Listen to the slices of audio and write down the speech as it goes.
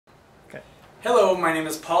Hello, my name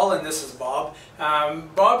is Paul and this is Bob.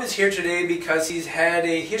 Bob is here today because he's had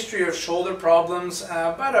a history of shoulder problems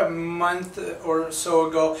about a month or so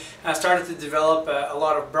ago. Started to develop a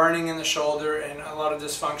lot of burning in the shoulder and a lot of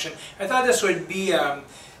dysfunction. I thought this would be a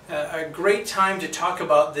great time to talk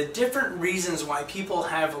about the different reasons why people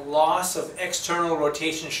have loss of external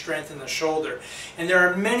rotation strength in the shoulder. And there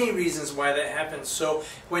are many reasons why that happens. So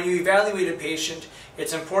when you evaluate a patient,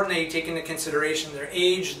 it's important that you take into consideration their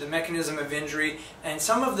age, the mechanism of injury, and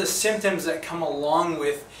some of the symptoms that come along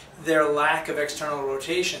with their lack of external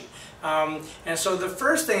rotation. And so the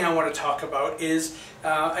first thing I want to talk about is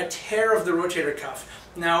a tear of the rotator cuff.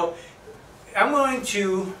 Now, I'm going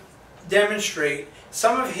to demonstrate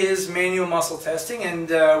some of his manual muscle testing, and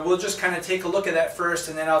we'll just kind of take a look at that first,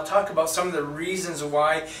 and then I'll talk about some of the reasons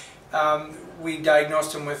why we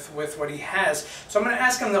diagnosed him with what he has. So I'm going to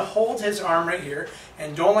ask him to hold his arm right here,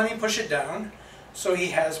 and don't let me push it down. So he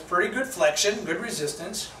has pretty good flexion, good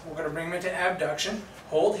resistance. We're going to bring him into abduction.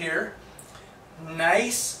 Hold here.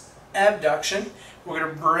 Nice abduction. We're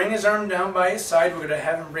going to bring his arm down by his side. We're going to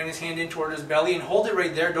have him bring his hand in toward his belly and hold it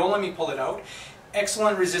right there. Don't let me pull it out.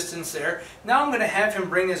 Excellent resistance there. Now I'm going to have him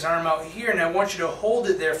bring his arm out here, and I want you to hold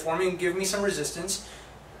it there for me and give me some resistance.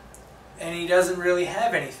 And he doesn't really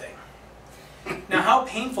have anything. Now, how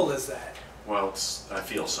painful is that? Well, I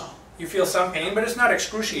feel some. You feel some pain, but it's not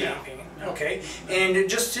excruciating pain. No. Okay. And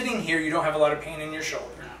just sitting here, you don't have a lot of pain in your shoulder.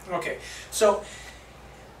 Okay. So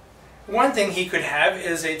one thing he could have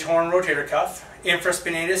is a torn rotator cuff.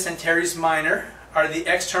 Infraspinatus and teres minor are the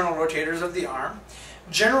external rotators of the arm.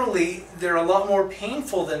 Generally, they're a lot more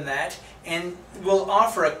painful than that and will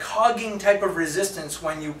offer a cogging type of resistance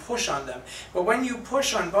when you push on them. But when you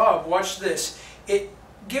push on Bob, watch this, it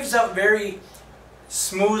gives out very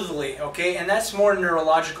smoothly, okay? And that's more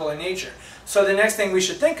neurological in nature. So the next thing we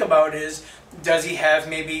should think about is, does he have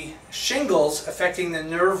maybe shingles affecting the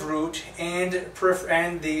nerve root and the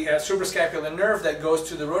suprascapular nerve that goes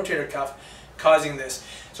to the rotator cuff, causing this?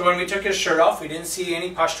 So when we took his shirt off, we didn't see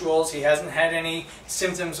any pustules. He hasn't had any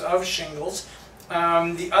symptoms of shingles.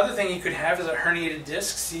 The other thing he could have is a herniated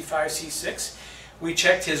disc, C5, C6. We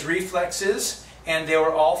checked his reflexes, and they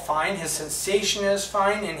were all fine. His sensation is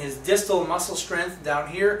fine, and his distal muscle strength down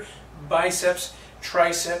here, biceps,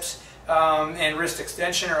 triceps, and wrist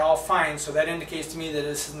extension are all fine. So that indicates to me that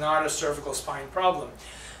this is not a cervical spine problem.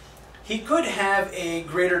 He could have a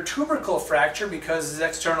greater tubercle fracture because his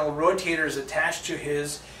external rotator is attached to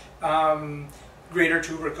his greater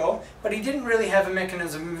tubercle, but he didn't really have a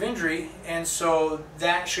mechanism of injury, and so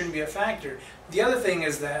that shouldn't be a factor. The other thing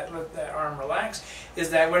is that, let that arm relax, is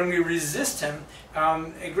that when we resist him,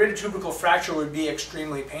 a greater tubercle fracture would be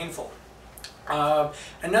extremely painful.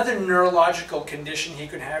 Another neurological condition he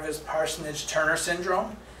could have is Parsonage-Turner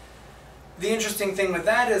syndrome. The interesting thing with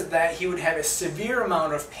that is that he would have a severe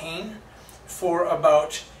amount of pain for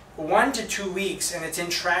about 1 to 2 weeks, and it's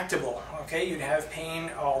intractable. Okay, you'd have pain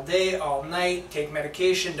all day, all night, take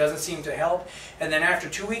medication, doesn't seem to help, and then after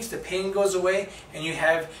 2 weeks the pain goes away and you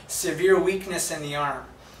have severe weakness in the arm.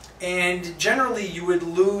 And generally you would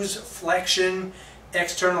lose flexion,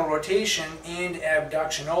 external rotation, and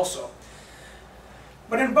abduction also.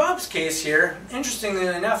 But in Bob's case here, interestingly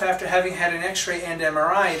enough, after having had an X-ray and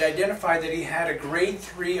MRI, it identified that he had a grade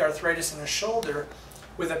 3 arthritis in his shoulder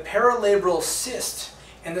with a paralabral cyst.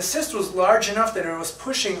 And the cyst was large enough that it was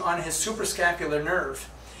pushing on his suprascapular nerve.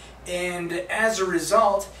 And as a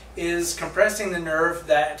result, is compressing the nerve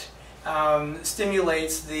that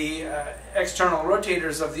stimulates the external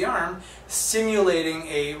rotators of the arm, simulating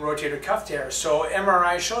a rotator cuff tear. So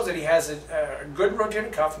MRI shows that he has a good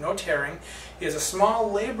rotator cuff, no tearing. He has a small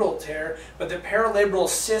labral tear, but the paralabral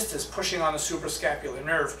cyst is pushing on the suprascapular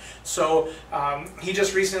nerve. So he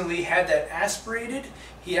just recently had that aspirated.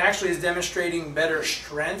 He actually is demonstrating better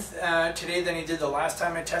strength today than he did the last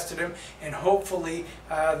time I tested him, and hopefully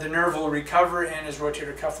the nerve will recover and his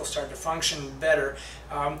rotator cuff will start to function better.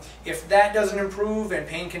 If that doesn't improve and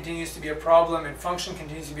pain continues to be a problem and function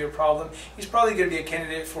continues to be a problem, he's probably going to be a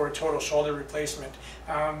candidate for a total shoulder replacement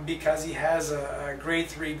because he has a grade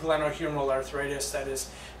 3 glenohumeral arthritis that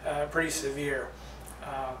is pretty severe.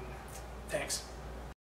 Thanks.